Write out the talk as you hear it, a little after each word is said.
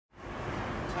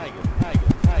The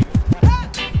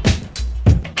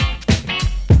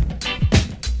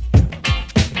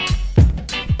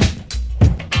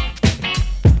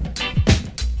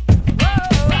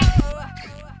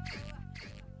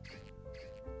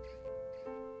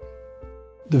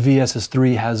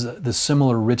VSS3 has the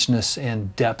similar richness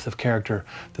and depth of character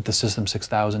that the System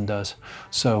 6000 does.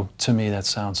 So to me, that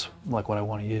sounds like what I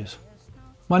want to use.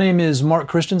 My name is Mark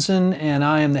Christensen, and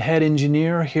I am the head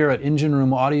engineer here at Engine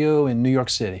Room Audio in New York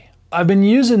City. I've been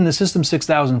using the System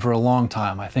 6000 for a long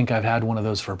time. I think I've had one of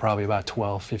those for probably about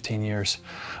 12, 15 years.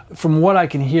 From what I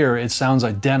can hear, it sounds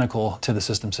identical to the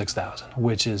System 6000,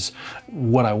 which is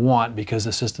what I want because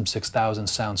the System 6000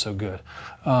 sounds so good.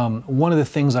 One of the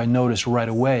things I noticed right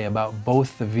away about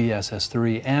both the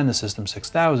VSS3 and the System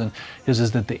 6000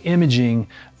 is that the imaging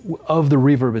of the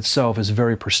reverb itself is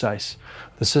very precise.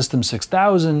 The System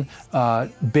 6000,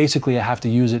 basically I have to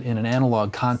use it in an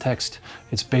analog context.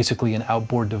 It's basically an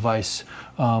outboard device,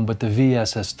 but the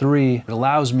VSS3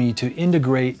 allows me to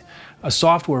integrate a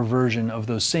software version of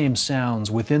those same sounds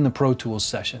within the Pro Tools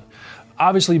session.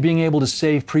 Obviously being able to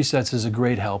save presets is a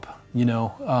great help, you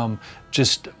know,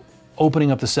 just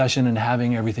opening up the session and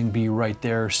having everything be right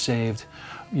there saved.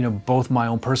 You know, both my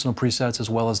own personal presets as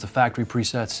well as the factory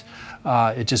presets,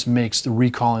 it just makes the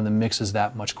recalling the mixes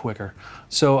that much quicker.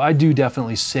 So I do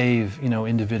definitely save, you know,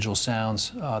 individual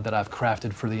sounds that I've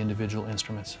crafted for the individual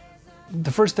instruments.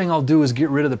 The first thing I'll do is get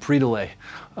rid of the pre-delay.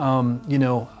 You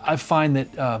know, I find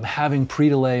that having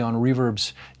pre-delay on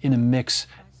reverbs in a mix,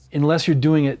 unless you're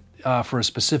doing it for a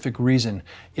specific reason,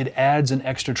 it adds an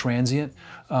extra transient.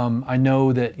 I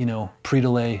know that, you know,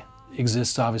 pre-delay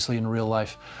exists obviously in real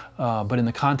life, but in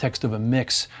the context of a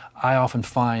mix, I often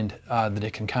find that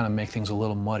it can kind of make things a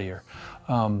little muddier.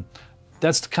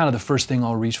 That's kind of the first thing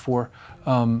I'll reach for.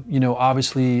 You know,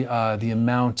 obviously the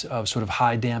amount of sort of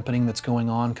high dampening that's going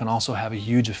on can also have a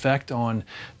huge effect on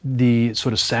the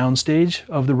sort of sound stage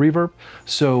of the reverb.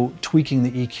 So tweaking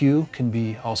the EQ can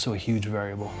be also a huge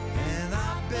variable.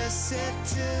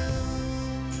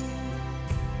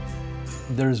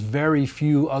 There's very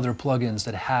few other plugins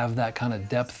that have that kind of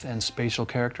depth and spatial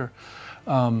character.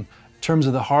 In terms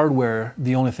of the hardware,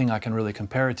 the only thing I can really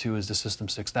compare it to is the System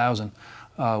 6000,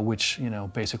 which, you know,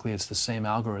 basically it's the same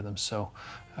algorithm, so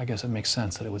I guess it makes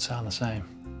sense that it would sound the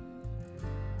same.